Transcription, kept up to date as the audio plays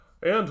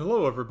And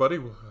hello, everybody,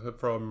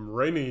 from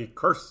rainy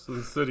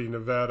Carson City,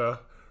 Nevada.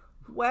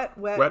 Wet.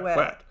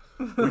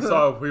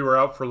 We were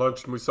out for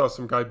lunch and we saw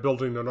some guy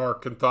building an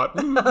ark and thought,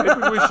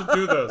 maybe we should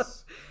do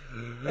this.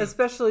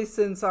 Especially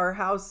since our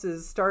house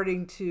is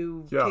starting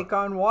to take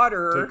on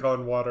water.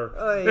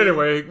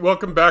 Anyway,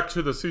 welcome back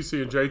to the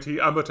CC and JT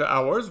Amateur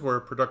Hours, where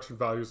production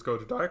values go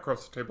to die.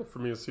 Across the table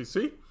from me is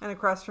CC. And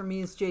across from me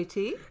is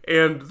JT.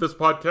 And this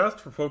podcast,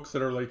 for folks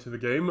that are late to the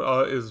game,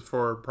 is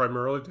for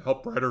primarily to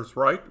help writers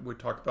write. We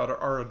talk about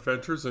our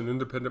adventures in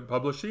independent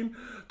publishing,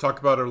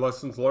 talk about our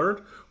lessons learned.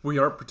 We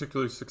aren't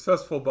particularly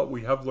successful, but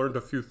we have learned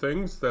a few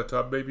things that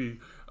may be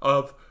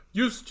of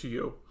use to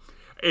you.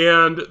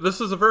 And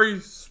this is a very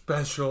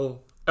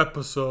special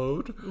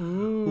episode.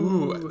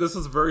 Ooh, this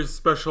is a very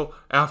special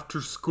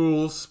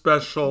after-school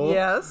special.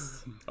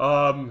 Yes.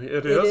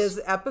 It is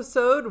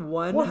episode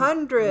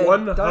 100.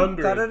 100.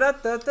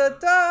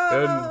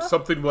 Da-da-da-da-da-da. And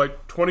something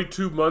like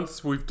 22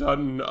 months we've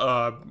done,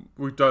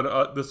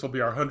 this will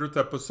be our 100th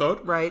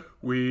episode. Right.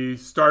 We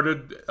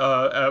started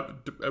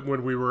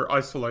when we were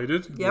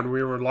isolated, when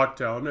we were locked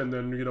down, and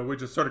then, we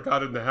just sort of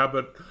got in the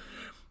habit.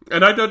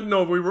 And I didn't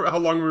know how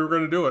long we were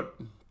going to do it.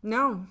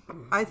 No,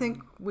 I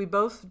think we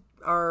both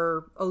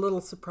are a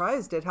little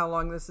surprised at how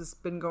long this has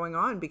been going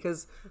on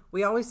because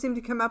we always seem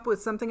to come up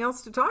with something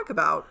else to talk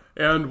about.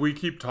 And we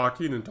keep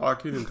talking and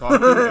talking and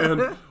talking.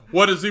 And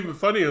what is even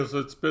funny is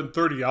it's been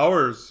 30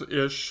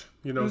 hours-ish,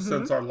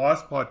 since our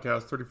last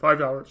podcast,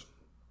 35 hours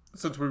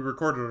since we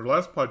recorded our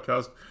last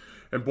podcast.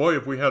 And boy,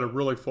 have we had a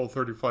really full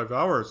 35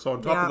 hours. So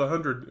on top of the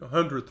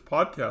 100th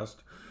podcast,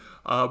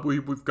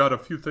 we've got a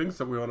few things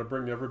that we want to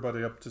bring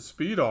everybody up to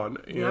speed on.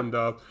 And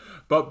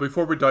but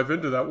before we dive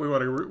into that, we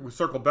want to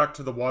circle back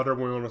to the water,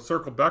 and we want to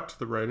circle back to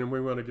the rain, and we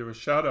want to give a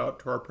shout out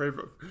to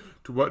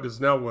what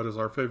is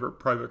our favorite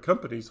private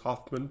companies,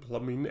 Hoffman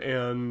Plumbing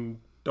and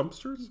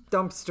Dumpsters,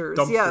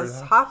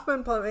 yes.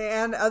 Hoffman Plumbing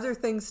and other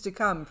things to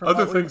come from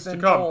other what things we've to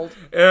been come. told.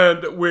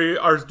 And we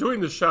are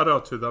doing this shout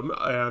out to them,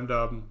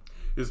 and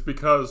is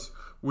because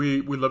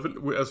we live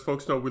in, as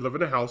folks know, we live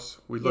in a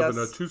house. We live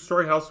in a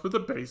 2-story house with a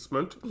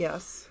basement.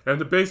 Yes. And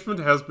the basement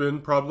has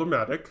been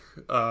problematic,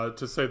 to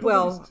say the least.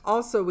 Well,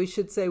 also we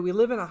should say we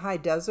live in a high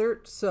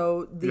desert,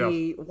 so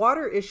the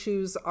water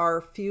issues are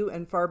few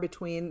and far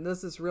between.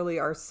 This is really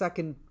our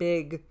second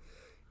big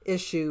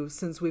issue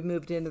since we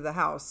moved into the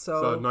house.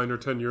 So 9 or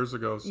 10 years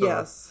ago. So.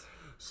 Yes.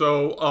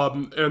 So,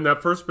 and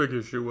that first big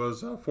issue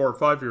was 4 or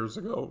 5 years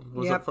ago.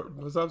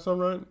 Does that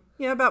sound right?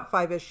 Yeah, about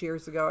 5-ish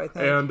years ago, I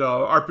think. And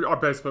our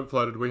basement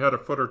flooded. We had a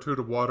foot or two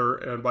to water,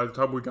 and by the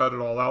time we got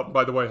it all out, and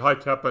by the way, hi,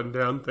 Teppa and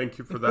Dan, thank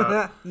you for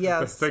that.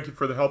 Yes. Thank you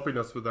for helping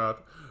us with that.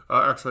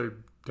 Actually,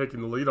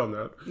 taking the lead on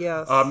that.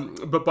 Yes.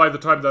 But by the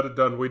time that had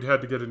done, we'd had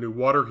to get a new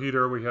water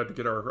heater. We had to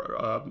get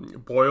our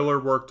boiler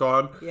worked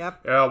on.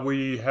 Yep.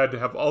 We had to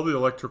have all the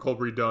electrical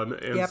redone.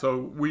 And so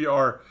we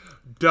are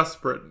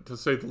desperate, to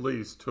say the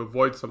least, to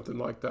avoid something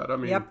like that. I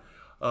mean,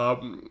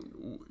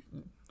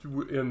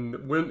 and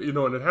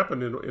it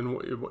happened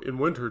in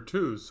winter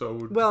too.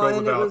 So it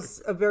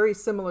was a very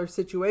similar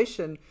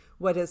situation.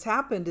 What has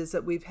happened is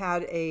that we've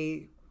had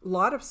a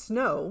lot of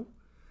snow.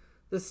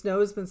 The snow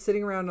has been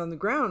sitting around on the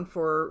ground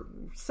for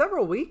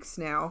several weeks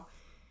now,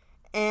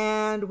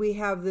 and we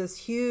have this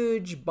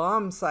huge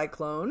bomb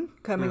cyclone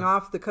coming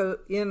off the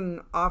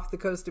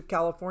coast of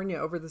California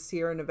over the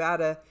Sierra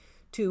Nevada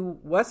to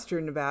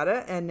western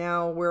Nevada, and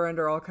now we're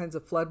under all kinds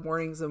of flood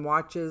warnings and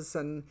watches,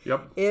 and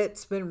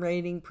it's been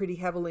raining pretty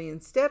heavily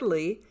and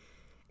steadily,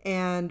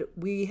 and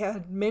we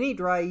had many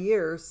dry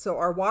years, so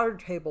our water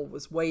table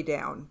was way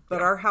down.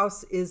 But our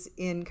house is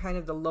in kind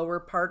of the lower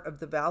part of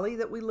the valley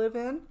that we live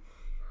in,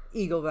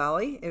 Eagle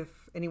Valley,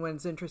 if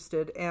anyone's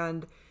interested,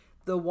 and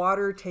the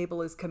water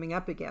table is coming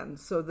up again.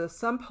 So the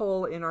sump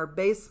hole in our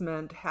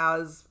basement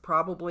has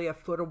probably a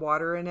foot of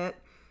water in it,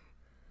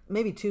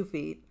 maybe 2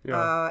 feet.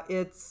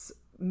 It's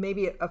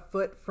maybe a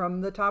foot from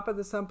the top of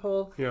the sump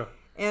hole. Yeah.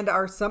 And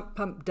our sump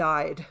pump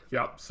died.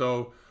 Yeah.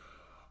 So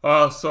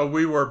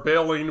we were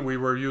bailing. We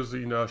were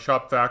using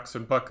shop vacs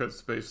and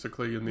buckets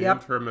basically in the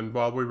interim. And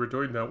while we were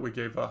doing that, we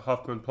gave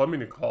Hoffman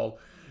Plumbing a call.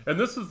 And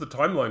this is the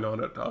timeline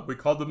on it. We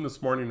called them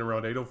this morning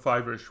around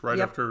 8:05ish, right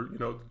after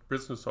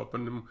business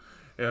opened,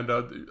 and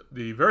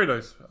the very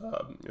nice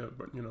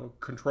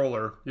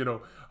controller.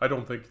 I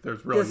don't think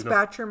there's really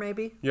dispatcher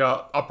maybe.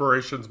 Yeah,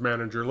 operations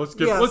manager. Let's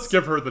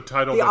give her the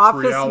title. The that's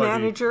office reality.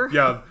 Manager.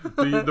 Yeah,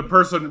 the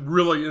person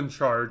really in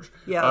charge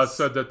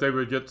said that they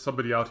would get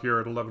somebody out here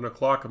at 11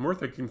 o'clock, and we're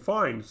thinking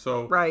fine.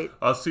 So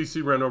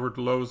CC ran over to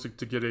Lowe's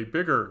to get a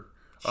bigger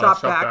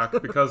shop vac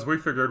because we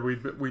figured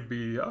we'd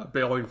be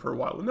bailing for a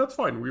while, and that's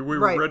fine. We were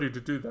ready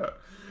to do that.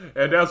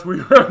 And as we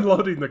were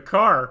unloading the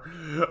car,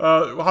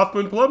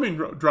 Hoffman Plumbing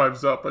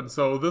drives up, and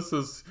so this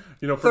is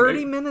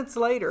 30 minutes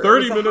later.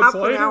 30 minutes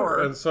later, an hour.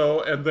 and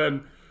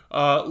then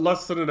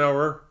less than an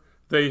hour.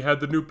 They had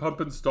the new pump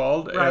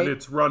installed, and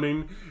it's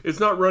running. It's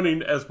not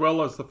running as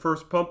well as the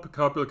first pump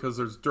because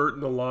there's dirt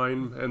in the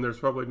line, and there's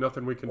probably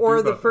nothing we can do.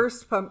 Or the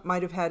first pump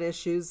might have had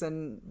issues,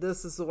 and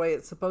this is the way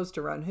it's supposed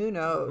to run. Who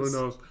knows?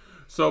 Who knows?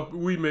 So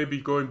we may be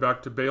going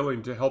back to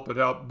bailing to help it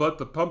out, but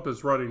the pump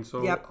is running.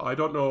 So Yep. I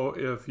don't know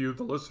if you,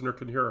 the listener,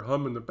 can hear a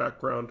hum in the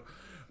background,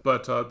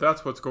 but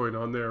that's what's going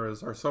on there.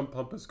 Is our sump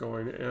pump is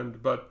going,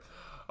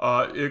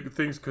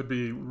 things could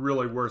be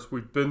really worse.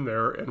 We've been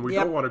there, and we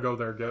Yep. don't want to go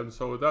there again.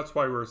 So that's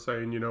why we're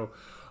saying,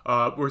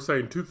 we're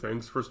saying two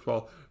things. First of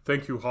all,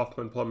 thank you,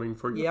 Hoffman Plumbing,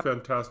 for your Yep.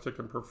 fantastic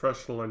and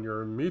professional and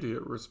your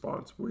immediate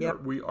response.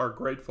 Yep. We are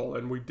grateful,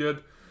 and we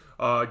did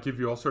give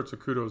you all sorts of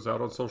kudos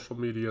out on social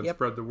media and Yep.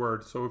 spread the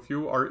word. So if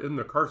you are in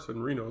the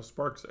Carson, Reno,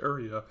 Sparks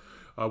area,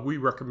 we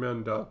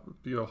recommend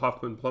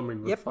Hoffman Plumbing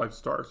with Yep. 5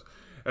 stars.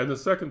 And the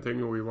second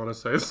thing we want to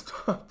say is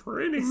stop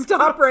raining.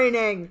 Stop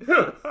raining.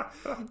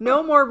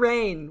 No more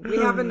rain. We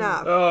have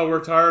enough. Oh, we're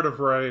tired of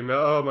rain.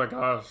 Oh my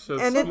gosh,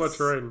 And so much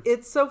rain.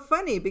 It's so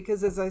funny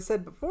because, as I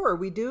said before,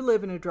 we do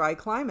live in a dry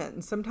climate,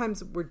 and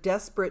sometimes we're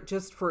desperate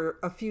just for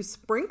a few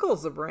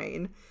sprinkles of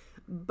rain,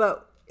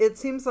 but it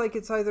seems like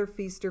it's either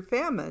feast or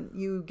famine.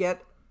 You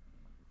get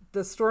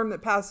the storm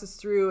that passes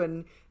through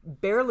and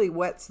barely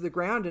wets the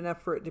ground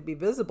enough for it to be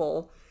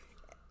visible,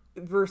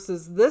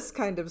 versus this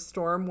kind of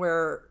storm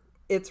where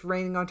it's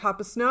raining on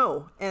top of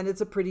snow, and it's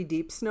a pretty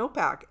deep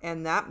snowpack,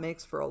 and that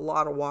makes for a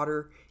lot of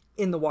water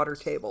in the water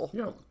table.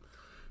 Yeah.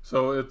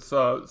 So it's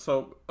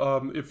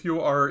if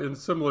you are in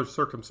similar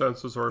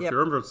circumstances, or if Yep.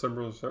 you're in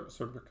similar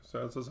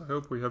circumstances, I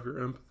hope we have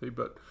your empathy.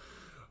 But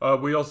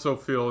we also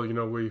feel,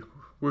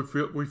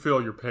 we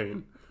feel your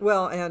pain.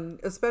 Well, and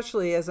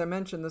especially, as I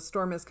mentioned, the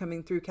storm is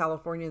coming through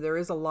California. There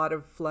is a lot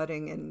of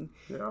flooding, and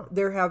Yeah.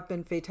 there have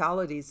been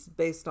fatalities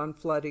based on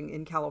flooding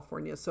in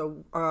California.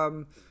 So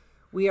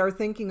we are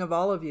thinking of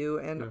all of you.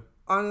 And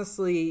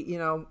honestly,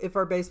 if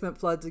our basement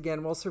floods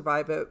again, we'll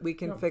survive it. We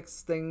can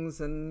fix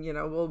things, and,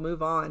 we'll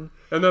move on.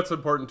 And that's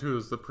important too,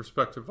 is the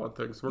perspective on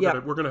things. We're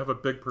Yep. gonna have a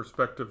big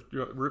perspective,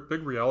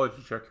 big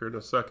reality check here in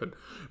a second.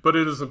 But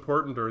it is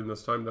important during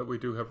this time that we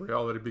do have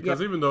reality, because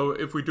Yep. even though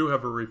if we do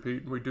have a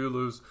repeat, and we do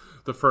lose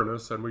the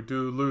furnace, and we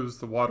do lose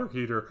the water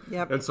heater,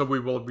 Yep. and so we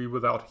will be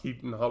without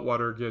heat and hot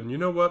water again. You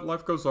know what?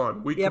 Life goes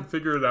on. We can Yep.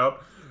 figure it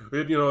out.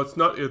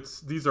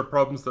 These are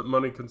problems that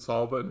money can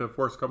solve, and if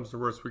worse comes to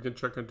worse, we can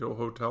check into a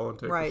hotel and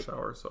take a Right.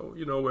 shower. So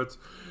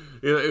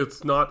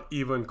it's not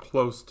even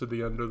close to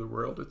the end of the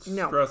world. It's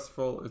No.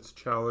 stressful, it's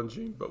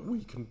challenging, but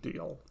we can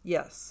deal.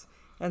 Yes.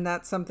 And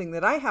that's something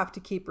that I have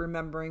to keep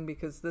remembering,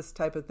 because this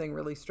type of thing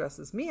really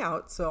stresses me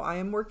out. So I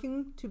am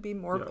working to be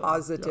more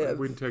positive.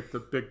 We can take the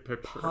big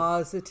picture.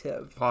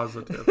 Positive.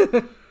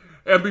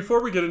 And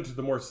before we get into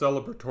the more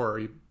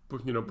celebratory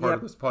part Yep.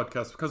 of this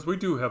podcast, because we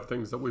do have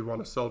things that we want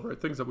to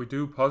celebrate, things that we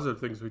do, positive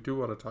things we do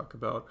want to talk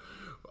about.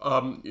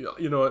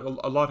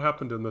 A lot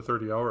happened in the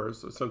 30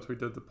 hours since we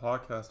did the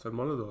podcast, and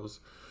one of those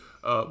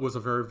was a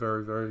very,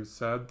 very, very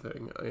sad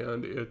thing,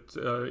 and it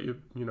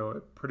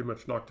pretty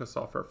much knocked us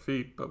off our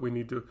feet. But we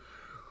need to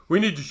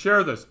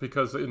share this,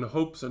 because in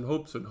hopes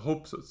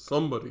that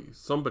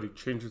somebody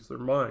changes their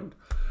mind,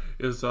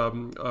 is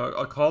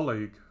a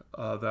colleague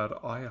that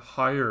I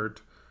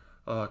hired.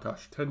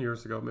 10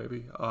 years ago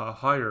maybe,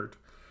 hired,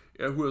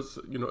 who was,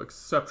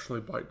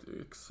 exceptionally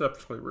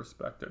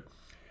respected.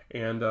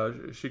 And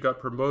she got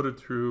promoted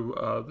through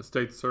the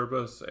state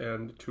service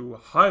and to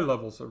high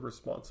levels of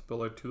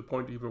responsibility, to the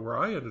point even where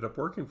I ended up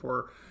working for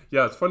her.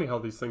 Yeah, it's funny how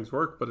these things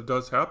work, but it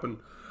does happen.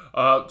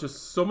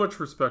 Just so much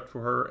respect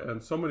for her,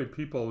 and so many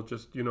people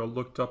just,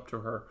 looked up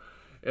to her.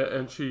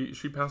 And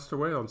she passed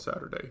away on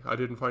Saturday. I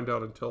didn't find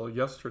out until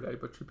yesterday,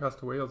 but she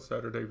passed away on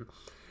Saturday.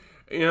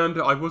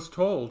 And I was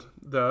told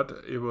that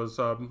it was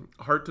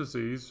heart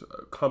disease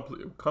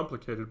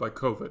complicated by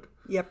COVID.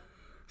 Yep.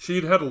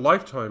 She'd had a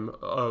lifetime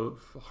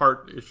of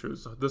heart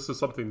issues. This is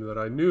something that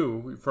I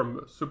knew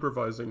from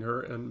supervising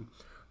her and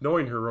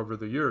knowing her over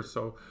the years.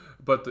 So,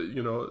 but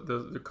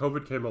the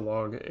COVID came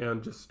along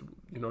and just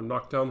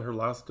knocked down her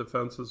last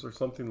defenses or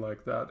something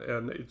like that.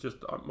 And it just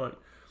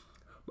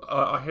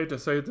I hate to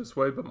say it this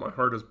way, but my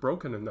heart is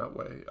broken in that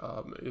way.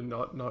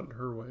 Not in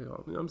her way.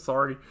 I'm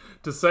sorry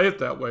to say it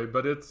that way,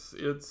 but it's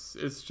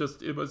just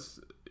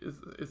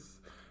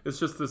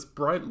this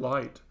bright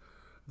light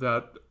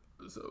that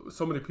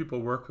so many people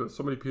work with,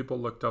 so many people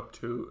looked up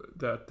to,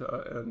 that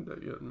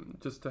and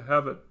just to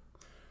have it,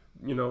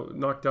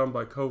 knocked down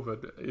by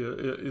COVID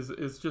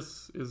is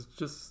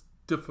just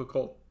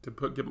difficult to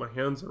get my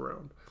hands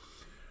around.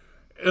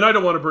 And I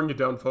don't want to bring you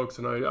down, folks,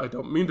 and I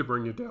don't mean to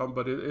bring you down,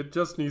 but it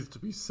just needs to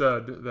be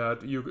said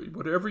that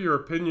whatever your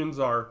opinions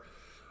are,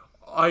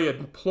 I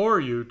implore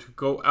you to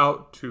go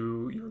out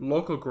to your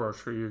local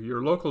grocery,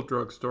 your local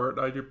drugstore,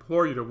 and I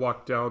implore you to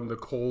walk down the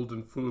cold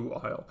and flu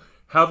aisle.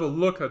 Have a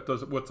look at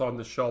what's on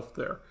the shelf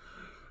there.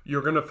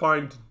 You're going to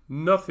find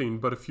nothing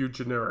but a few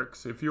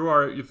generics. If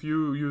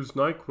you use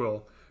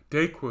NyQuil,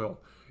 DayQuil,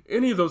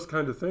 any of those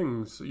kind of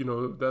things,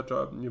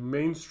 that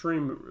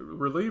mainstream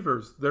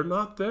relievers, they're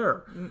not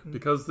there. Mm-mm.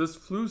 Because this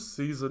flu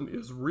season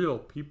is real.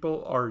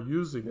 People are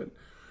using it.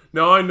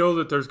 Now, I know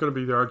that there's going to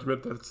be the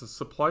argument that it's a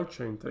supply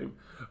chain thing,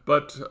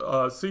 but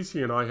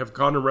Cece and I have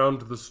gone around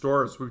to the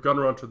stores. We've gone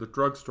around to the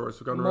drugstores.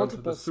 We've gone around to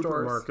the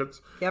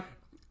supermarkets. Yep.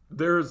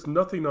 There is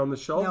nothing on the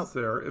shelves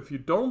No. there. If you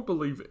don't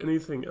believe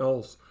anything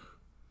else,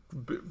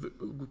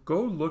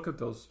 go look at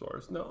those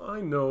stores. Now,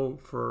 I know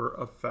for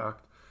a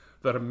fact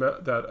that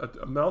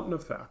a mountain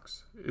of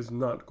facts is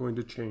not going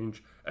to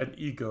change an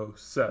ego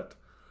set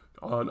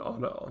on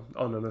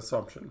an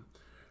assumption.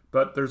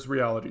 But there's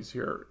realities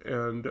here,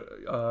 and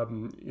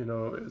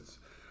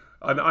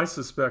and I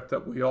suspect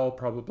that we all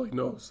probably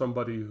know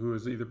somebody who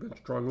has either been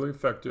strongly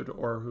affected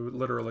or who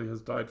literally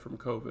has died from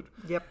COVID.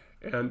 Yep.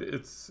 And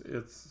it's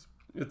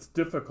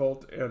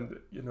difficult, and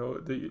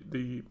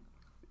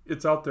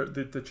it's out there.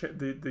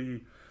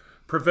 The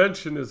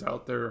prevention is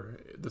out there.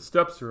 The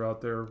steps are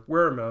out there.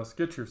 Wear a mask.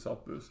 Get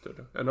yourself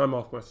boosted. And I'm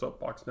off my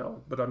soapbox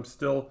now, but I'm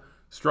still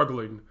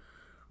struggling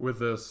with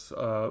this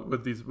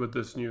with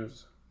this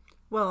news.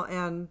 Well,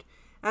 and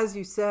as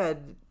you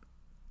said,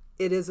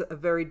 it is a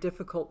very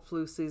difficult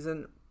flu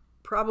season,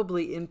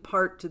 probably in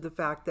part to the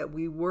fact that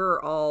we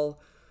were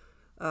all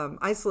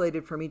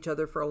isolated from each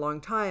other for a long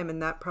time, and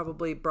that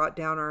probably brought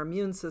down our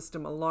immune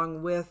system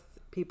along with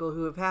people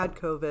who have had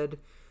COVID.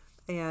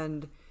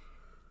 And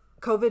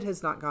COVID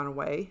has not gone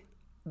away.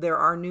 There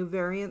are new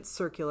variants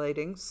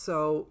circulating.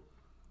 So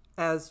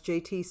as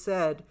JT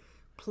said,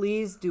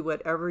 please do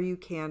whatever you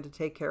can to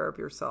take care of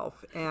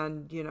yourself.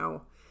 And,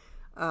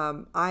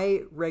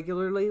 I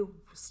regularly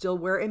still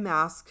wear a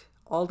mask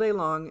all day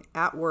long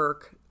at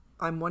work.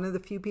 I'm one of the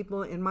few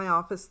people in my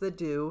office that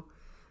do.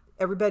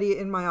 Everybody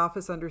in my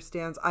office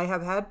understands. I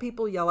have had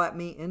people yell at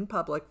me in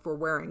public for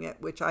wearing it,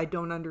 which I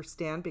don't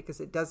understand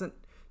because it doesn't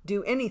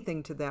do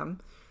anything to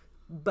them.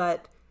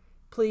 But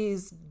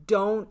please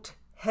don't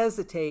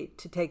hesitate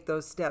to take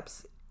those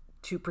steps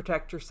to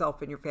protect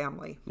yourself and your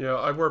family. Yeah,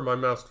 I wear my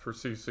mask for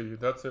CC.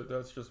 That's it.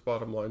 That's just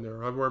bottom line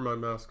there. I wear my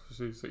mask for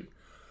CC.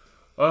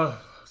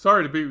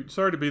 Sorry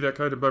to be that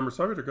kind of bummer.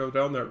 Sorry to go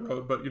down that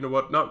road, but you know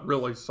what? Not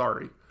really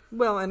sorry.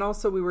 Well, and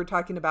also we were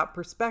talking about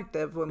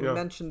perspective when we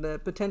mentioned the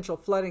potential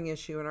flooding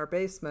issue in our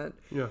basement.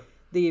 Yeah.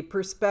 The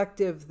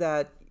perspective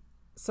that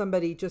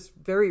somebody just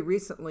very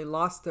recently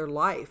lost their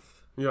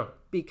life. Yeah.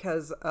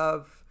 Because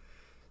of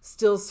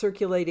still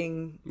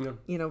circulating,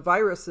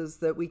 viruses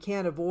that we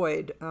can't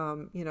avoid.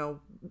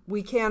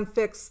 We can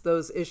fix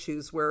those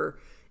issues where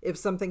if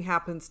something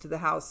happens to the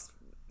house,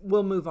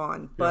 we'll move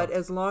on. But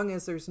as long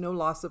as there's no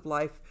loss of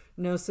life,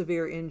 no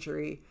severe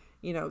injury,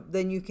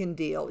 then you can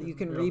deal, you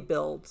can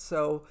rebuild.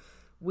 So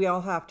we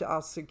all have to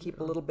also keep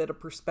a little bit of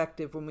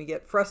perspective when we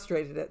get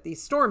frustrated at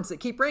these storms that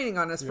keep raining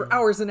on us for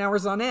hours and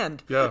hours on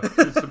end. Yeah,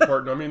 it's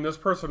important. I mean, this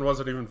person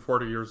wasn't even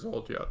 40 years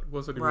old yet.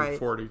 Wasn't even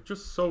 40.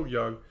 Just so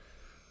young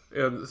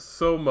and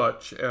so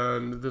much.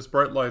 And this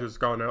bright light has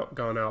gone out.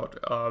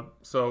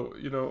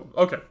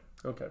 Okay.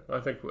 I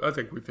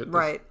think we've hit this.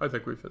 Right. I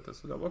think we've hit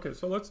this enough. Okay,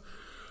 so let's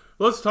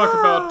talk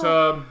about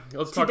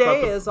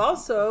Today is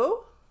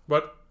also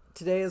what?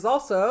 Today is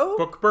also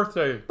Book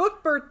birthday.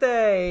 Book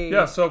birthday.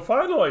 Yeah, so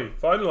finally,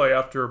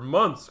 after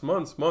months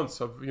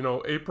of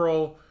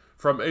April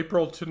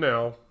to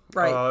now,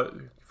 right?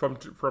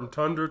 From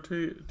Tundra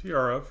to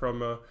Tiara,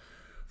 from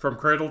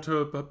cradle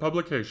to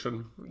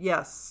publication.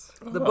 Yes,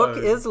 the book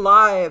is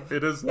live.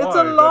 It is live. It's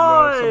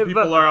alive. Some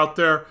people are out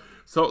there.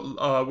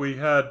 So we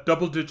had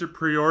double-digit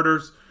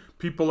pre-orders.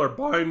 People are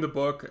buying the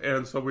book,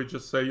 and so we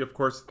just say, of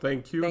course,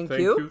 thank you. And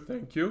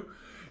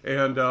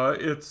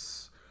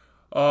it's.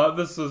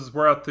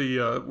 We're at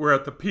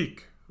the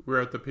peak.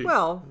 We're at the peak.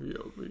 Well,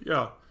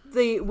 yeah.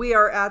 We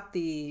are at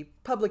the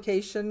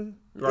publication.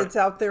 Right. It's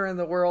out there in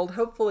the world.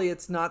 Hopefully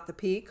it's not the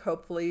peak.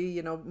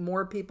 Hopefully,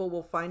 more people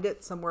will find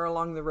it somewhere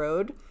along the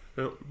road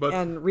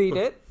and read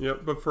it. Yeah,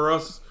 but for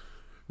us,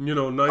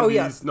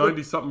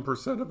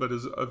 90-something% of it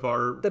is of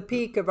our... The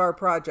peak of our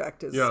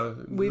project is... Yeah.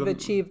 We've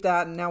achieved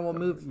that, and now we'll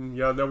move...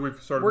 Yeah, now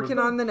we've started... Working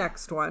on the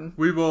next one.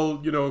 We will,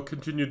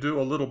 continue to do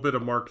a little bit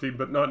of marketing,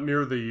 but not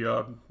near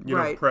the,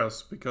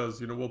 press, because,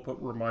 we'll put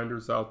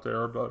reminders out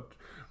there, but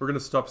we're going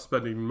to stop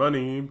spending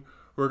money.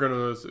 We're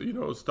going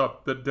to,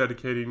 stop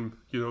dedicating,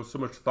 so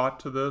much thought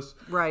to this.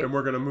 Right. And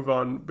we're going to move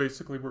on.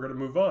 Basically, we're going to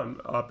move on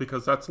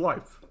because that's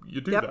life. You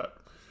do that.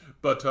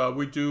 But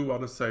we do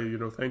want to say,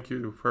 thank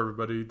you for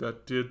everybody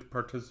that did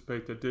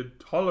participate, that did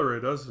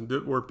tolerate us and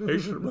were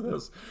patient with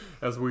us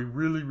as we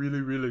really,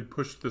 really, really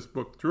pushed this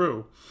book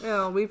through.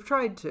 Yeah, we've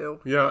tried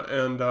to. Yeah,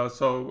 and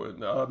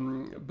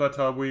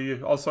but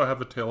we also have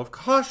a tale of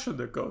caution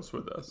that goes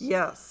with this.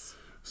 Yes.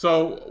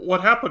 So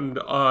what happened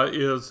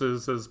is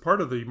as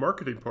part of the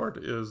marketing part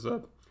is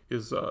I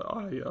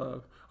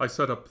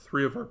set up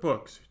 3 of our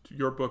books,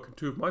 your book and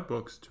 2 of my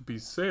books, to be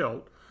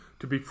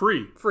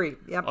free. Free,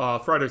 yep.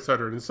 Friday,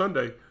 Saturday, and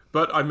Sunday.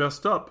 But I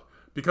messed up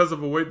because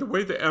of the way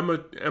the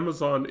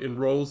Amazon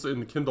enrolls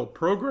in Kindle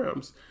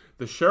programs.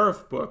 The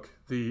Sheriff book,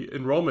 the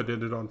enrollment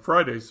ended on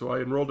Friday, so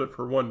I enrolled it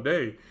for 1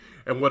 day.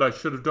 And what I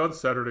should have done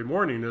Saturday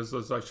morning is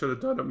I should have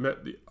done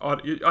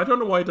I don't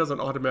know why it doesn't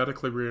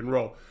automatically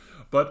re-enroll.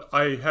 but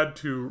I had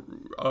to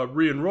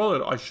re-enroll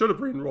it. I should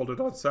have re-enrolled it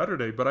on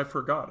Saturday, but I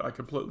forgot. I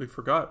completely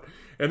forgot.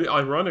 And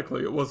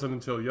ironically, it wasn't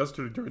until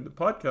yesterday during the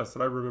podcast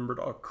that I remembered,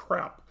 oh,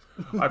 crap.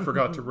 I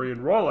forgot to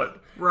re-enroll it.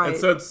 Right. And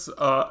since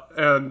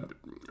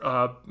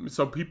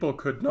so people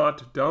could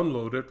not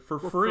download it for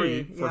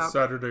free for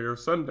Saturday or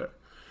Sunday.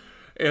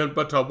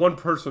 But one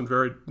person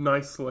very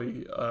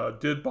nicely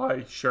did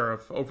buy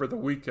Sheriff over the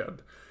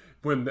weekend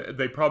when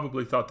they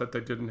probably thought that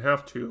they didn't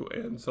have to,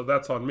 and so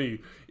that's on me.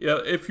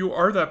 If you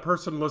are that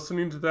person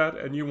listening to that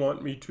and you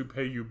want me to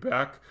pay you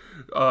back,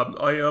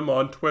 I am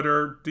on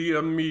Twitter.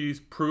 DM me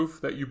proof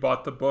that you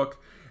bought the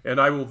book, and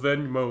I will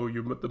Venmo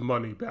you the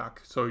money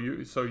back. So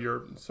you're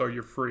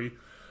free.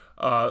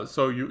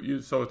 So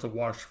it's a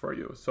wash for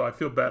you. So I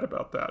feel bad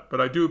about that, but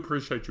I do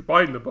appreciate you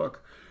buying the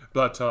book.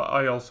 But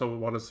I also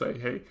want to say,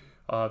 hey,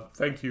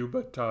 thank you,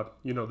 but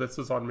this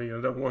is on me, and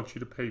I don't want you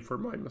to pay for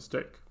my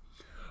mistake.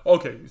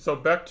 Okay, so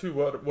back to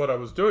what I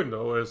was doing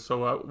though is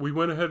we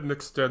went ahead and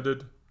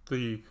extended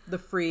the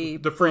free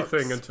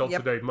thing until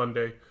today,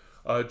 Monday,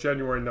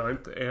 January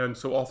 9th, and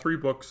so all 3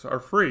 books are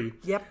free.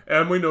 Yep.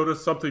 And we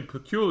noticed something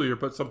peculiar,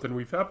 but something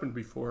we've happened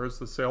before is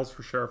the sales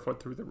for Sheriff went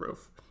through the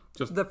roof.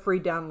 Just the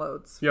free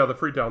downloads. Yeah, the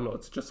free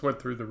downloads just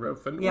went through the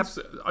roof, and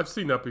I've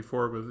seen that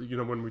before with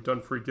when we've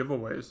done free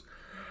giveaways.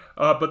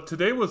 But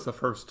today was the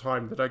first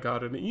time that I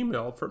got an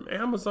email from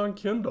Amazon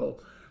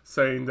Kindle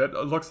saying that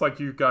it looks like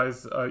you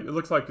guys, it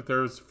looks like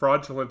there's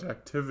fraudulent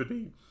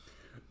activity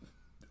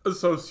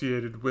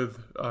associated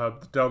with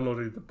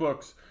downloading the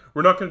books.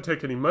 We're not going to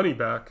take any money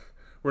back.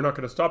 We're not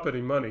going to stop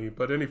any money,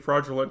 but any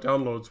fraudulent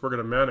downloads we're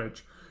going to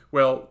manage.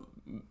 Well,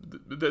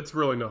 that's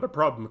really not a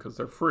problem because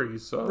they're free.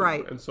 So,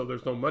 right. And so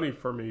there's no money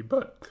for me,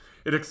 but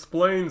it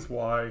explains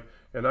why,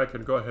 and I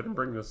can go ahead and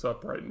bring this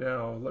up right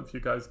now if you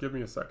guys give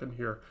me a second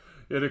here.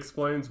 It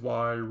explains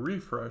why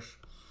refresh.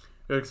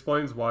 It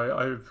explains why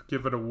I've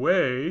given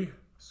away,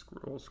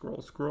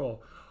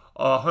 scroll,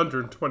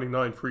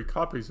 129 free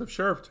copies of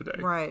Sheriff today.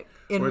 Right.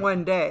 In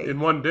one day. In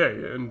one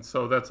day. And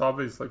so that's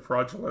obviously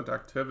fraudulent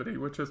activity,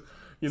 which is,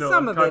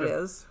 some of it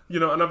is.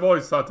 And I've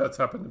always thought that's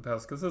happened in the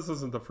past because this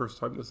isn't the first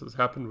time this has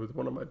happened with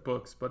one of my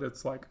books, but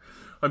it's like,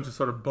 I'm just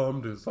sort of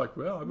bummed. It's like,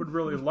 well, I would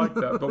really like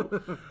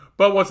that.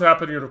 But what's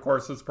happening, of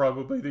course, is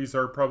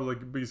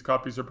these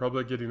copies are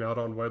probably getting out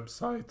on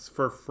websites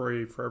for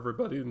free for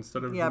everybody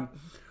instead of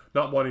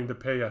not wanting to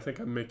pay. I think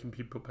I'm making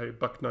people pay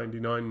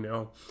 $1.99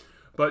 now.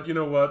 But you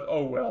know what?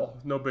 Oh well,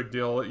 no big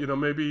deal.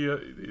 Maybe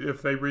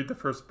if they read the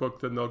first book,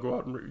 then they'll go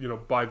out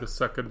and buy the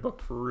second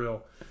book for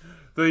real.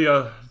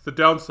 The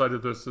downside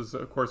of this is,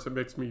 of course, it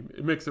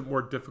makes it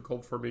more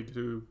difficult for me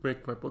to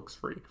make my books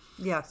free.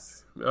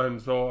 Yes.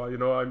 And so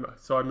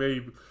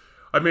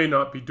I may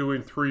not be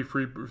doing 3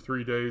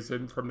 days,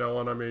 and from now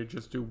on I may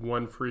just do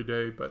 1 free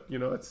day. But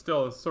it's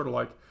sort of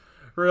like,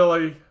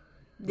 really.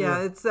 Yeah,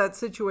 it's that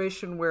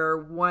situation where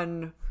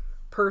one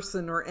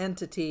person or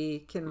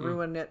entity can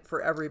ruin it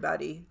for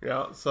everybody.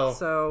 Yeah,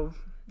 so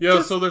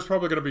there's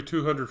probably going to be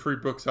 200 free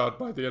books out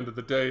by the end of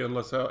the day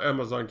unless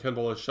Amazon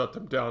Kindle has shut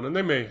them down, and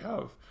they may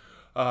have.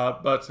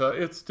 But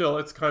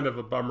it's kind of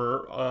a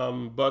bummer.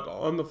 But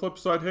on the flip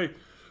side, hey,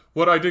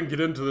 what I didn't get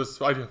into this,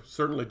 I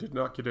certainly did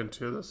not get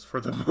into this for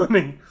the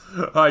money.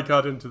 I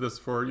got into this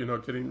for,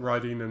 getting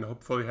writing and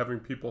hopefully having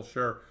people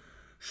share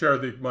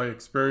my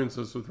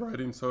experiences with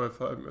writing. So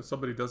if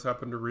somebody does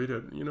happen to read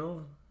it,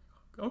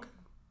 okay,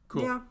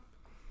 cool. Yeah,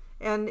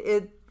 and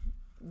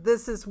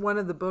this is one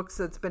of the books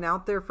that's been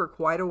out there for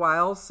quite a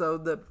while, so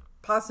the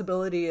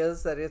possibility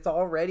is that it's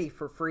already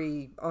for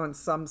free on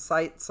some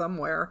site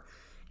somewhere.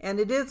 And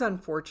it is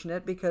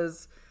unfortunate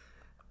because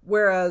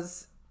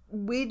whereas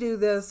we do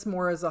this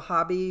more as a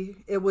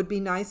hobby, it would be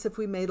nice if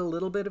we made a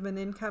little bit of an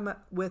income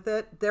with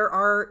it. There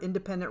are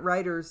independent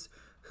writers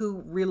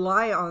who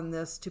rely on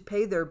this to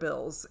pay their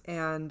bills,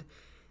 and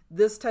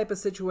this type of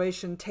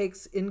situation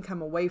takes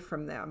income away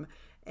from them.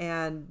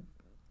 And,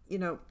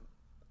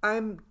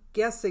 I'm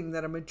guessing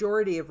that a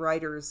majority of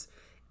writers,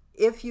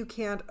 if you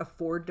can't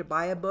afford to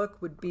buy a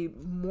book, would be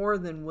more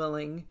than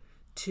willing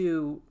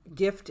to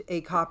gift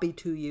a copy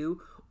to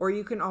you, or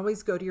you can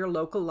always go to your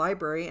local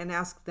library and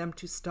ask them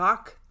to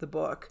stock the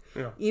book.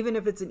 Yeah. Even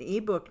if it's an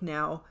ebook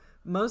now,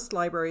 most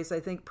libraries, I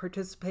think,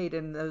 participate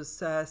in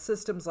those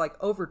systems like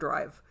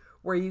Overdrive,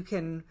 where you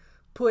can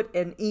put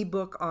an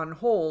ebook on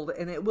hold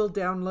and it will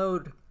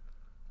download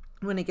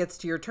when it gets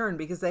to your turn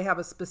because they have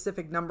a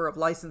specific number of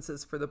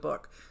licenses for the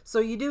book. So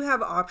you do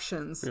have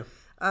options.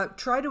 Yeah.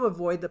 Try to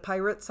avoid the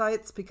pirate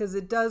sites because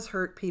it does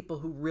hurt people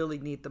who really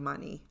need the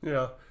money.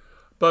 Yeah.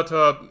 But,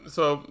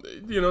 so,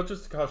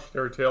 just a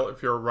cautionary tale,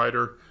 if you're a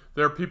writer,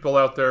 there are people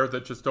out there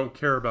that just don't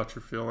care about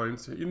your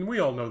feelings. And we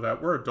all know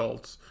that. We're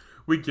adults.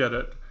 We get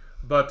it.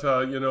 But,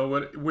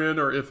 when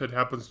or if it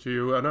happens to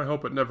you, and I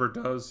hope it never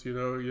does,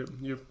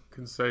 you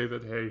can say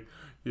that, hey,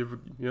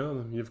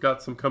 you've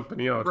got some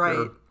company out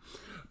here.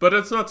 But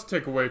it's not to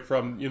take away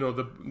from,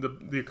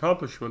 the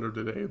accomplishment of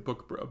today.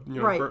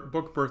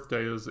 Book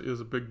birthday is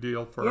a big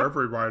deal for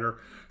every writer,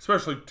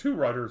 especially 2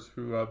 writers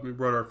who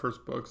wrote our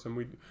first books, and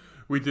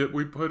we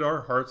We put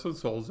our hearts and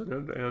souls in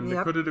it, and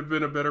Yep. could it have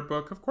been a better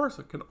book? Of course,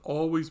 it can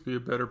always be a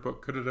better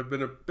book. Could it have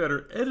been a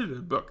better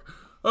edited book?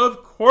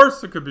 Of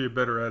course, it could be a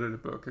better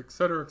edited book, et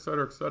cetera, et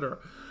cetera, et cetera.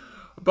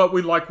 But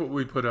we like what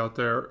we put out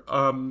there.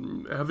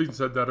 Having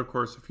said that, of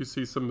course, if you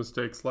see some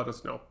mistakes, let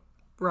us know.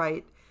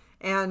 Right.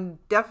 And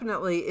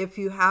definitely, if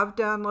you have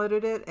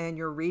downloaded it and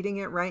you're reading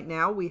it right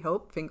now, we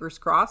hope, fingers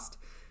crossed,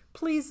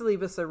 please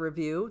leave us a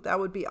review. That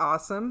would be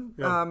awesome.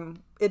 Yeah.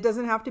 It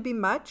doesn't have to be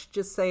much.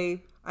 Just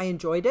say, I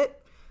enjoyed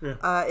it.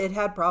 Yeah. It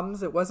had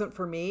problems. It wasn't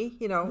for me.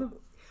 You know,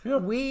 Yeah.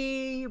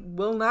 we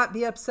will not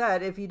be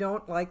upset if you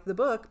don't like the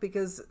book,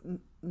 because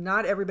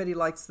not everybody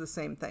likes the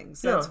same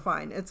things. That's Yeah.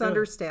 fine. It's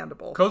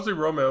understandable. Cozy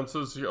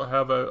romances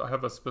have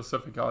a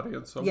specific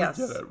audience, so Yes.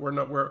 we get it.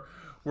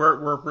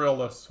 We're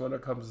realists when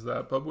it comes to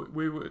that. But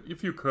we would,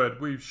 if you could,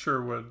 we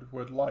sure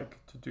would like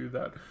to do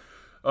that.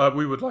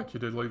 We would like you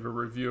to leave a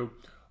review.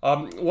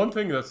 One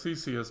thing that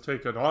Cece has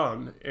taken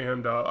on,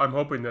 and I'm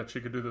hoping that she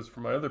could do this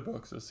for my other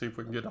books, is see if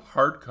we can get a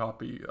hard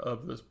copy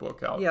of this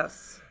book out.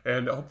 Yes.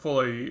 And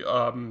hopefully,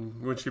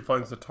 when she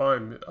finds the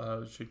time,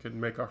 she can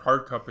make a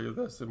hard copy of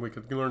this, and we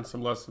can learn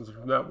some lessons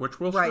from that,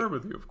 which we'll Right. share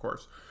with you, of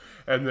course.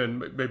 And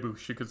then maybe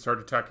she could start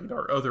attacking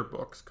our other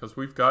books, because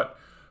we've got,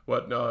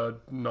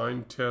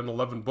 9, 10,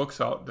 11 books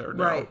out there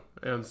now. Right.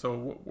 And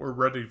so we're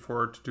ready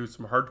for her to do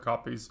some hard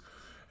copies.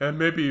 And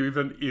maybe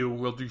even,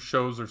 we'll do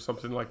shows or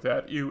something like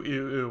that.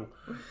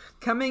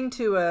 Coming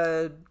to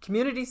a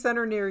community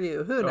center near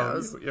you. Who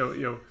knows?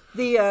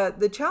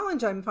 The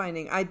challenge I'm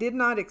finding, I did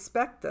not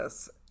expect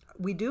this.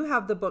 We do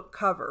have the book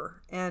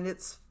cover, and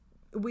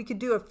we could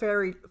do a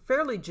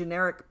fairly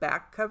generic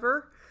back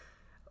cover.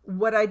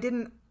 What I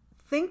didn't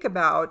think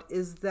about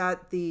is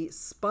that the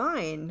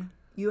spine,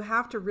 you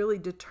have to really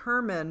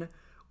determine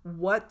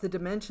what the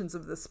dimensions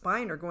of the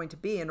spine are going to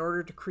be in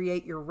order to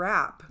create your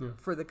wrap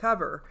for the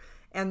cover.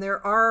 And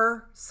there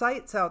are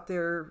sites out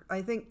there,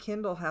 I think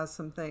Kindle has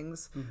some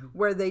things,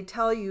 where they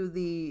tell you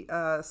the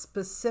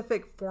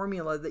specific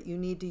formula that you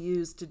need to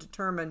use to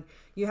determine,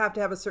 you have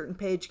to have a certain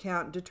page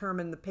count,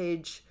 determine the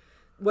page,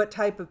 what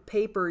type of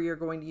paper you're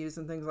going to use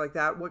and things like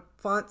that, what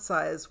font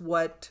size,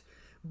 what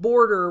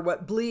border,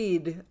 what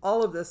bleed,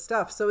 all of this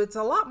stuff. So it's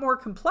a lot more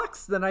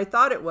complex than I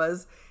thought it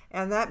was.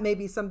 And that may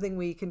be something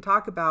we can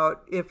talk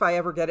about if I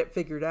ever get it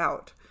figured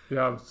out.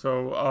 Yeah,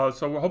 so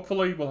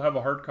hopefully we'll have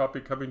a hard copy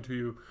coming to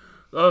you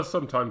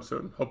sometime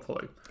soon,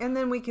 hopefully. And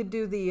then we could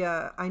do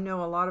I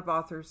know a lot of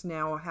authors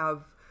now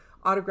have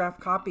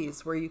autographed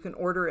copies where you can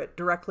order it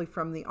directly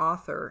from the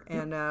author,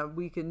 and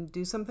we can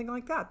do something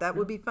like that. That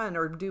would be fun,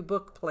 or do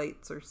book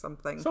plates or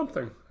something.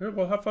 Yeah,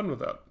 we'll have fun with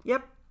that.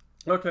 Yep.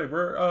 Okay,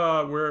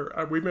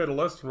 we made a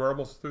list, and we're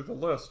almost through the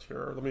list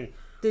here.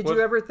 Did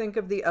you ever think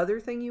of the other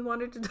thing you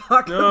wanted to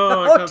talk about?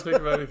 No, I can't think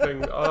of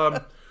anything.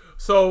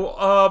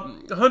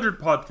 100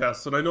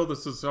 podcasts, and I know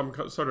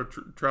I'm sort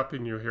of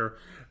trapping you here,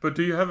 but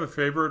do you have a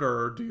favorite,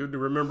 or do you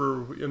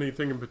remember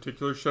anything in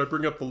particular? Should I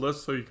bring up the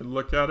list so you can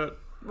look at it?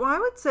 Well, I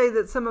would say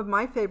that some of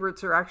my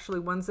favorites are actually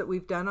ones that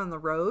we've done on the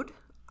road.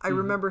 I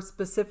remember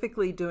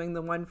specifically doing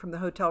the one from the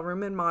hotel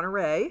room in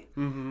Monterey.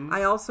 Mm-hmm.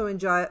 I also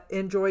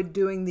enjoyed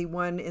doing the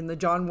one in the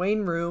John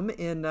Wayne room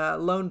in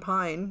Lone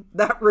Pine.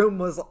 That room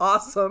was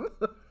awesome.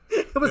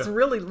 It was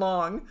really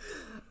long.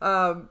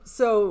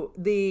 So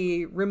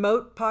the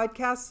remote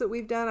podcasts that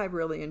we've done, I've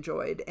really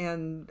enjoyed.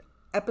 And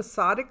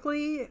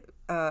episodically,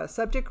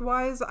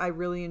 subject-wise, I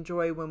really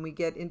enjoy when we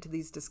get into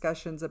these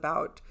discussions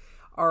about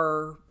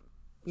our,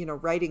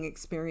 writing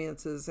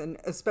experiences, and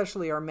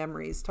especially our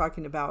memories,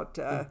 talking about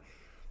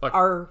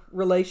our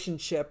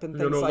relationship and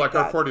things like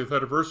that. Our 40th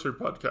anniversary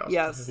podcast.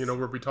 Yes.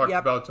 Where we talked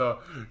about,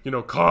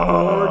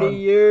 40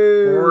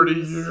 years. 40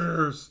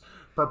 years.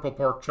 Purple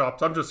pork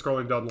chops. I'm just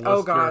scrolling down the list.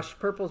 Oh gosh,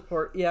 purple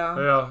pork. Yeah.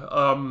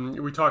 Yeah.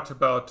 We talked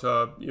about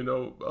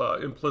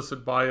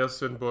implicit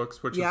bias in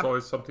books, which is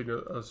always something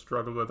to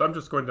struggle with. I'm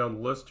just going down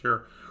the list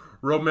here.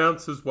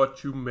 Romance is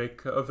what you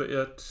make of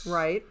it.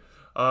 Right.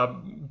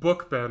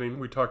 Book banning.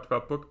 We talked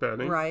about book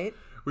banning. Right.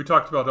 We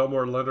talked about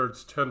Elmore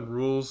Leonard's 10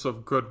 Rules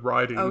of Good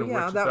Writing. Oh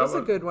yeah, that was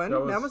a good one.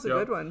 That was a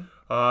good one.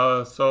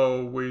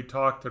 So we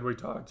talked and we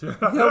talked.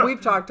 No,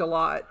 we've talked a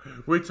lot.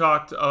 We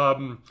talked.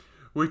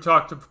 We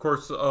talked, of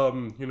course,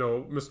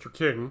 Mr.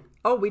 King.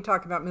 Oh, we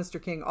talk about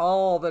Mr. King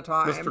all the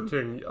time. Mr.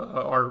 King,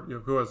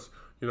 who has,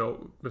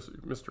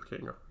 Mr.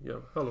 King.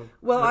 Hello.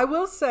 Well, I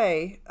will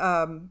say,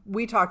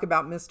 we talk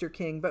about Mr.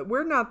 King, but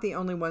we're not the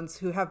only ones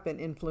who have been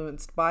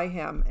influenced by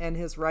him and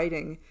his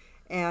writing.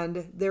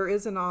 And there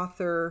is an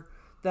author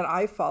that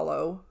I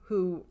follow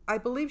who I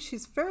believe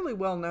she's fairly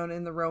well known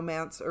in the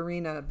romance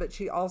arena, but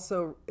she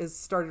also has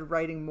started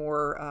writing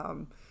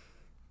more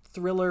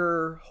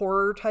thriller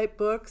horror type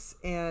books,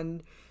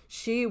 and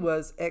she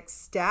was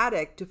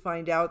ecstatic to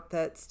find out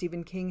that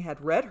Stephen King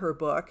had read her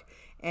book,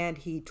 and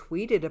he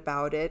tweeted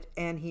about it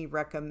and he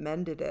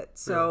recommended it.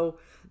 So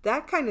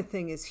that kind of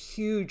thing is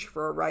huge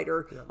for a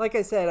writer. Like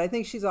I said, I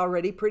think she's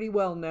already pretty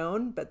well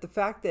known, but the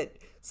fact that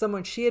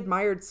someone she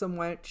admired so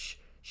much,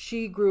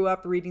 she grew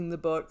up reading the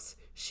books,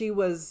 she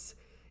was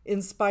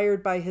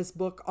inspired by his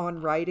book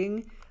on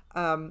writing,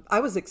 I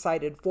was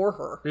excited for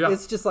her. Yeah.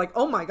 It's just like,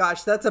 oh my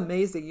gosh, that's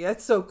amazing.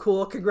 That's so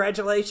cool.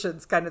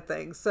 Congratulations kind of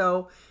thing.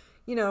 So,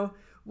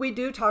 we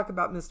do talk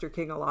about Mr.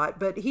 King a lot,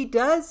 but he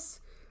does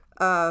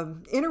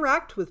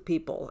interact with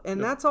people.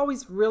 And that's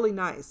always really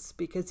nice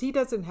because he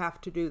doesn't have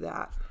to do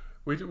that.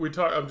 We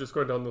talk. I'm just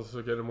going down this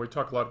again, and we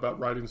talk a lot about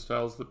writing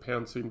styles, the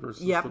pantsing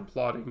versus the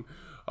plotting.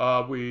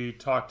 We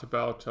talked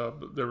about,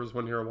 there was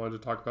one here I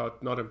wanted to talk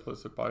about, not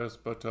implicit bias,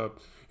 but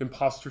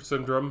imposter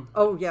syndrome.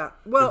 Oh, yeah.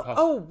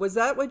 Well, was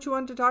that what you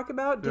wanted to talk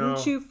about?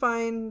 Didn't you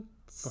find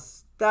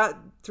that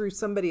through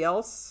somebody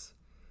else?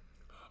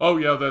 Oh,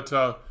 yeah, that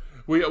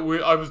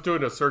I was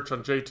doing a search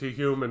on J.T.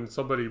 Hume, and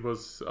somebody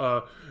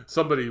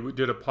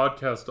did a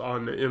podcast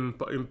on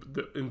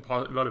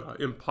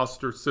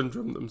imposter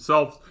syndrome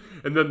themselves,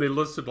 and then they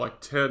listed like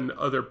 10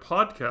 other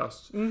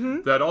podcasts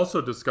that also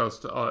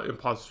discussed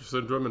imposter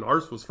syndrome, and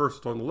ours was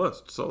first on the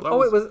list. So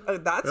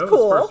that's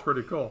cool. Was first,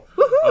 pretty cool.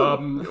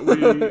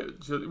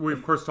 We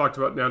of course talked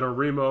about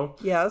NaNoWriMo.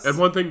 Yes. And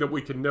one thing that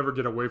we can never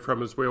get away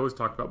from is we always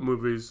talk about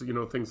movies.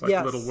 Things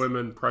like Little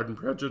Women, Pride and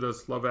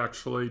Prejudice, Love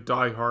Actually,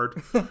 Die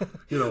Hard.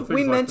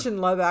 We mention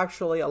Love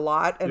Actually a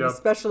lot, and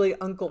especially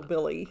Uncle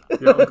Billy.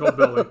 Yeah, Uncle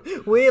Billy.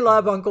 We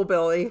love Uncle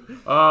Billy.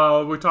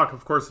 We talk,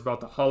 of course, about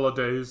the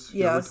holidays.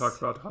 Yes. We talk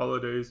about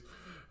holidays.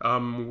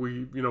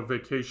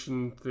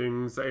 Vacation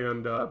things,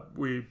 and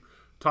we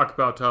talk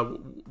about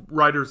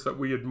writers that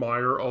we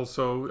admire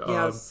also.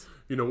 Yes.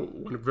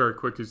 One very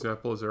quick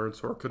example is Aaron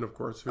Sorkin, of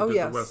course, who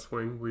did The West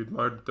Wing. We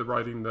admired the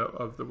writing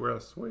of The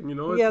West Wing.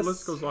 The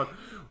list goes on.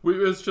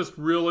 It's just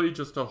really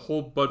just a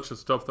whole bunch of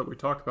stuff that we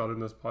talk about in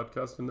this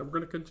podcast, and that we're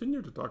going to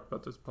continue to talk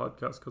about this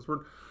podcast because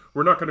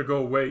we're not going to go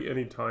away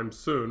anytime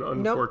soon,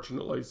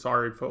 unfortunately. Nope.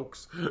 Sorry,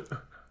 folks.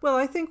 Well,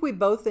 I think we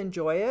both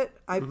enjoy it.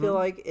 I feel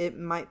like it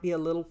might be a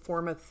little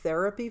form of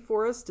therapy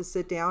for us to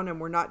sit down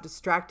and we're not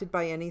distracted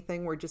by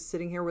anything. We're just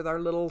sitting here with our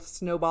little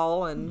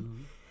snowball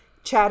and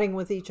chatting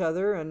with each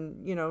other,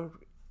 and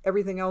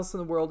everything else in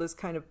the world is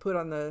kind of put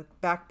on the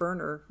back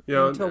burner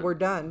until we're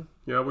done.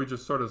 Yeah, we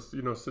just sort of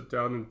sit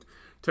down and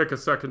take a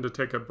second to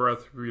take a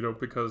breath,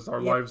 because our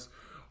lives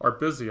are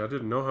busy. I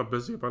didn't know how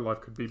busy my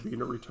life could be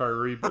being a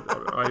retiree, but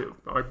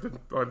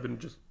I've been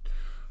just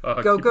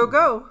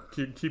go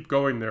keep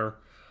going there.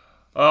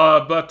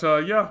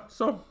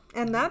 So.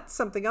 And that's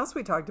something else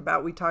we talked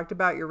about. We talked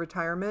about your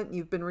retirement.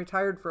 You've been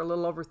retired for a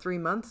little over 3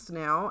 months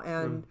now,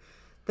 and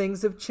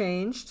things have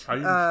changed.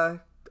 I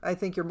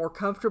think you're more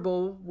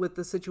comfortable with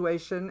the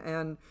situation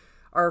and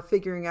are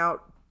figuring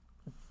out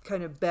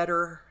kind of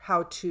better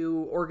how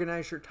to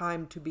organize your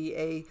time to be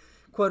a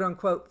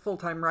quote-unquote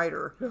full-time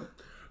writer. Yeah.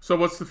 So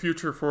what's the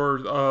future for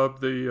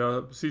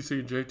the CC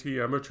and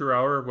JT Amateur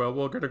Hour? Well,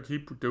 we're going to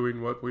keep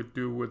doing what we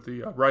do with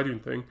the writing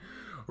thing.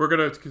 We're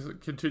going to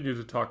continue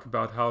to talk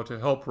about how to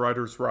help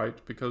writers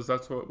write, because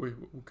that's what we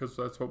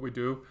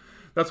do.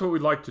 That's what we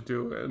like to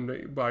do,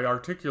 and by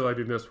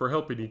articulating this, we're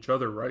helping each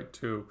other write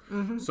too.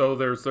 Mm-hmm. So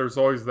there's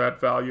always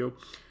that value,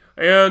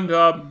 and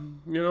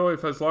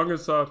if as long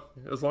as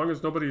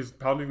nobody's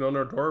pounding on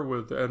our door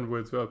with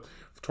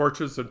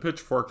torches and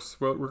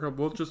pitchforks,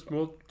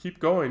 we'll keep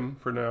going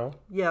for now.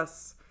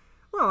 Yes.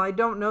 Well, I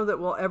don't know that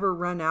we'll ever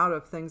run out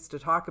of things to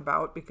talk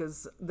about,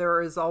 because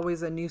there is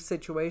always a new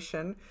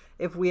situation.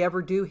 If we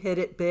ever do hit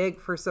it big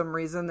for some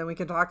reason, then we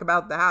can talk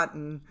about that,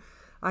 and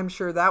I'm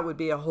sure that would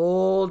be a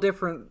whole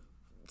different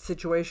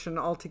situation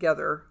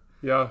altogether.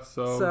 Yeah,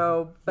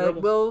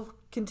 but we'll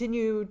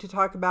continue to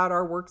talk about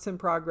our works in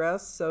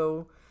progress.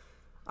 So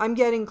I'm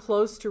getting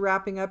close to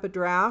wrapping up a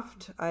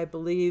draft. I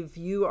believe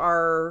you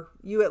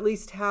at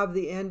least have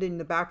the end in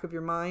the back of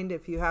your mind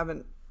if you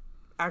haven't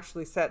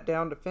actually sat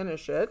down to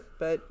finish it.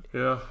 But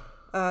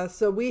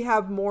so we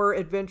have more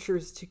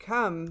adventures to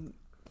come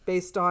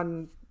based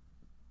on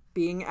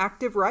being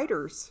active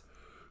writers.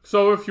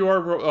 So if you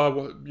are,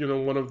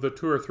 one of the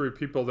 2 or 3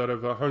 people that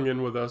have hung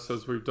in with us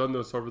as we've done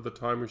this over the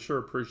time, we sure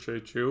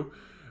appreciate you.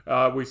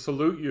 We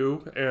salute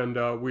you, and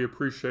we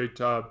appreciate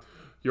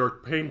your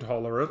pain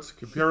tolerance.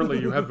 Apparently,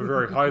 you have a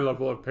very high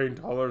level of pain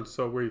tolerance,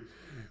 so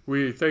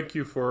we thank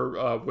you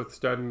for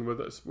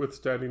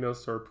withstanding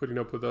us, or putting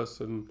up with us,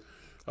 and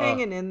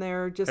hanging in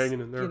there,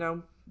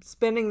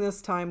 spending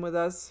this time with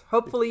us.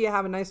 Hopefully, you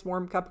have a nice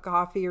warm cup of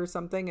coffee or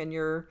something, and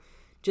you're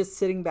just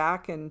sitting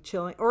back and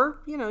chilling, or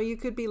you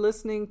could be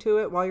listening to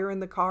it while you're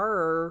in the car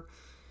or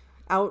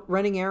out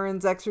running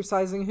errands,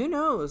 exercising. Who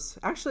knows?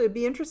 Actually, it'd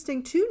be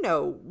interesting to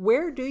know,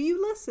 where do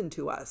you listen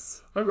to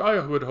us? I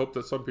would hope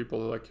that some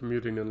people are like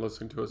commuting and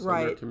listening to us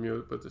on their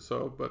commute, but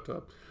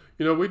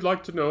we'd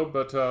like to know.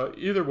 But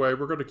either way,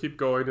 we're going to keep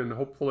going, and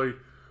hopefully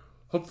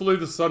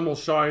the sun will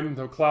shine,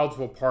 the clouds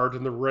will part,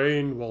 and the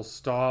rain will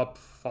stop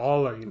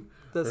falling.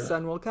 The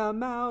sun will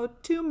come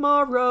out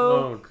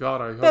tomorrow. Oh, God,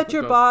 I hope Bet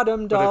your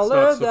bottom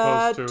dollar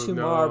that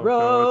tomorrow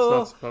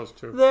no, it's not supposed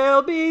to.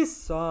 There'll be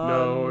sun.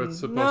 No, it's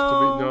supposed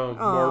to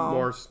be.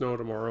 More snow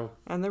tomorrow.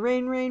 And the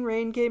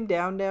rain came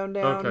down.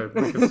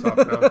 Okay, we can stop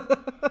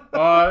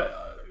now.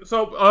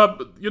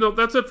 So,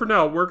 that's it for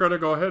now. We're going to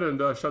go ahead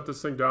and shut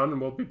this thing down, and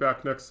we'll be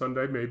back next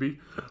Sunday, maybe.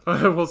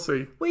 We'll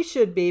see. We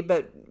should be,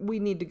 but we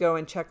need to go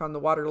and check on the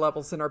water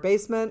levels in our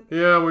basement.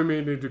 Yeah, we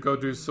may need to go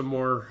do some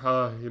more,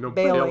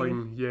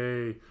 bailing.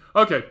 Yay.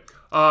 Okay.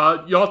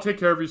 Y'all take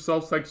care of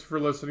yourselves. Thanks for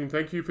listening.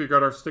 Thank you if you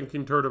got our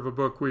stinking turd of a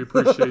book. We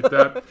appreciate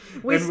that.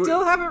 we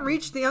still haven't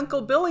reached the Uncle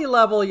Billy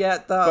level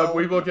yet, though. But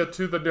we will get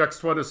to the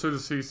next one as soon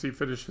as Cece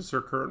finishes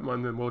her current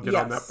one, then we'll get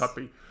on that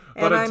puppy.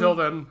 But and until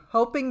then...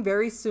 hoping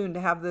very soon to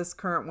have this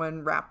current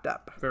one wrapped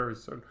up. Very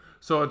soon.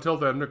 So until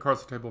then,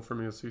 across the table from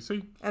me is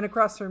Cece. And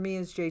across from me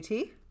is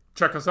JT.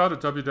 Check us out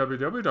at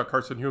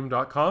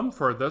www.carsonhume.com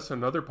for this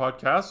and other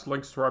podcasts,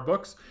 links to our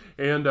books,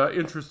 and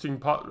interesting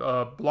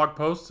blog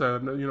posts,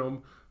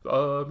 and,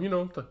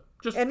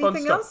 just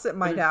anything else that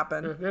might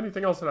happen.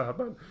 Anything else that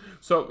happen.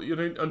 So,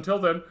 until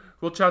then,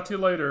 we'll chat to you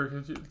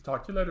later.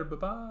 Talk to you later.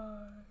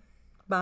 Bye-bye.